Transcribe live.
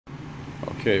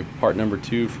Okay, part number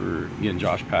 2 for, again,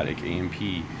 Josh Paddock, AMP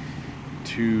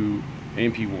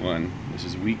 1. This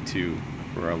is week 2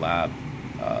 for our lab,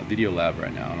 video lab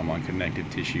right now, and I'm on connective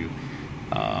tissue.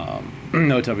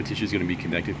 No type of tissue is going to be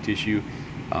connective tissue.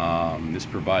 This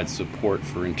provides support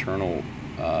for internal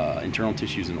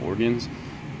tissues and organs.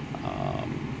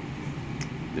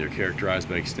 They're characterized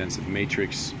by extensive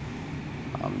matrix.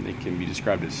 They can be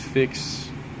described as fixed,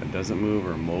 that doesn't move,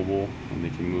 or mobile, and they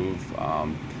can move.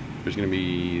 There's going to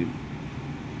be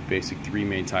basic 3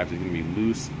 main types. There's going to be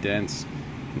loose, dense,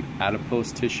 and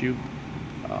adipose tissue.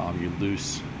 Your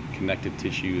loose connective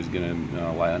tissue is going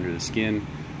to lie under the skin,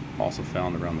 also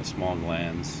found around the small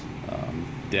glands.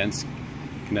 Dense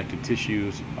connective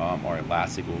tissues are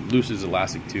elastic. Well, loose is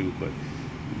elastic too, but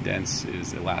dense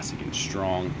is elastic and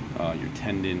strong. Your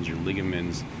tendons, your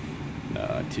ligaments,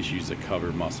 tissues that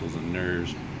cover muscles and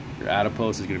nerves. Your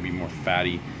adipose is going to be more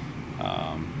fatty.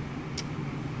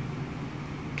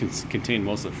 Contain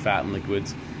most of the fat and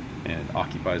liquids, and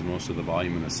occupies most of the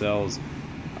volume in the cells.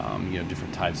 You have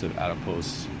different types of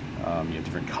adipose. You have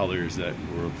different colors that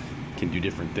can do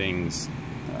different things.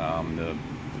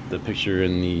 The picture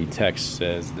in the text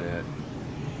says that it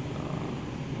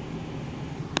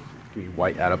can be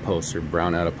white adipose or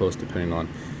brown adipose, depending on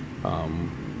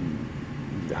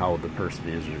how the person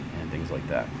is and things like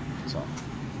that. So.